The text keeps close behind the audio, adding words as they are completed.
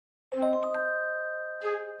Hey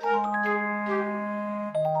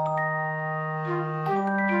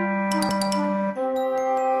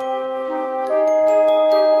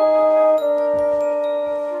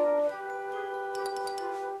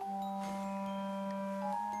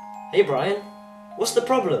Brian, what's the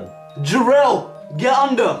problem? Jarell, get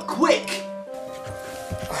under, quick!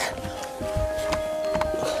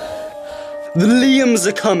 The Liams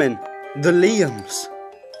are coming. The Liams.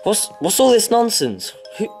 What's all this nonsense?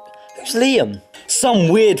 Who's Liam? Some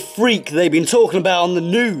weird freak they've been talking about on the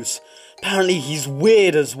news. Apparently he's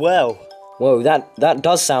weird as well. Whoa, that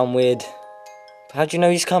does sound weird. How do you know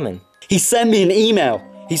he's coming? He sent me an email.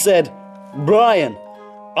 He said, Brian,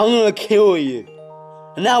 I'm gonna kill you.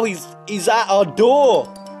 And now he's at our door.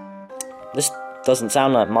 This doesn't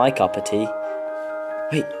sound like my cup of tea.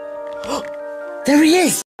 Wait. There he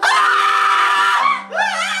is!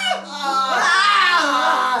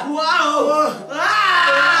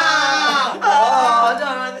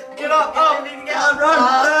 Get up! Get up! Run!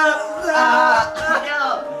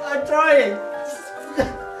 I'm trying.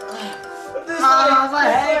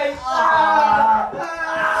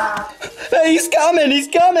 He's coming! He's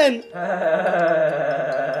coming!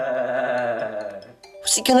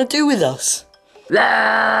 What's he gonna do with us?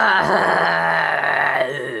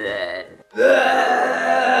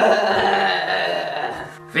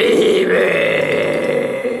 Phoebe!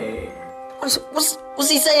 What's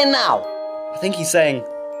he saying now? I think he's saying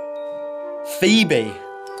Phoebe.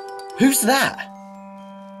 Who's that?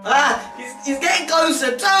 He's getting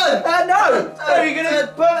closer. Turn! No! No, you're gonna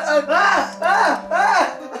put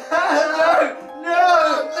No!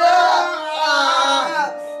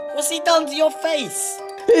 What's he done to your face?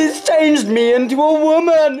 He's changed me into a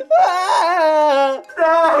woman! No!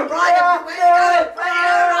 Brian! Brian!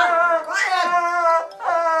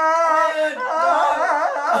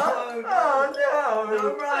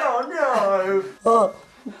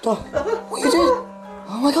 What are you doing?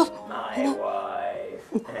 Oh my god! My wife.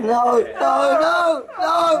 No!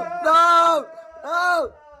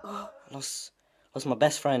 I lost my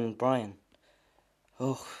best friend, Brian.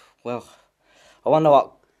 Oh, well, I wonder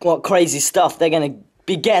what crazy stuff they're gonna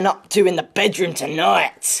be getting up to in the bedroom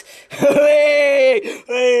tonight. Hey!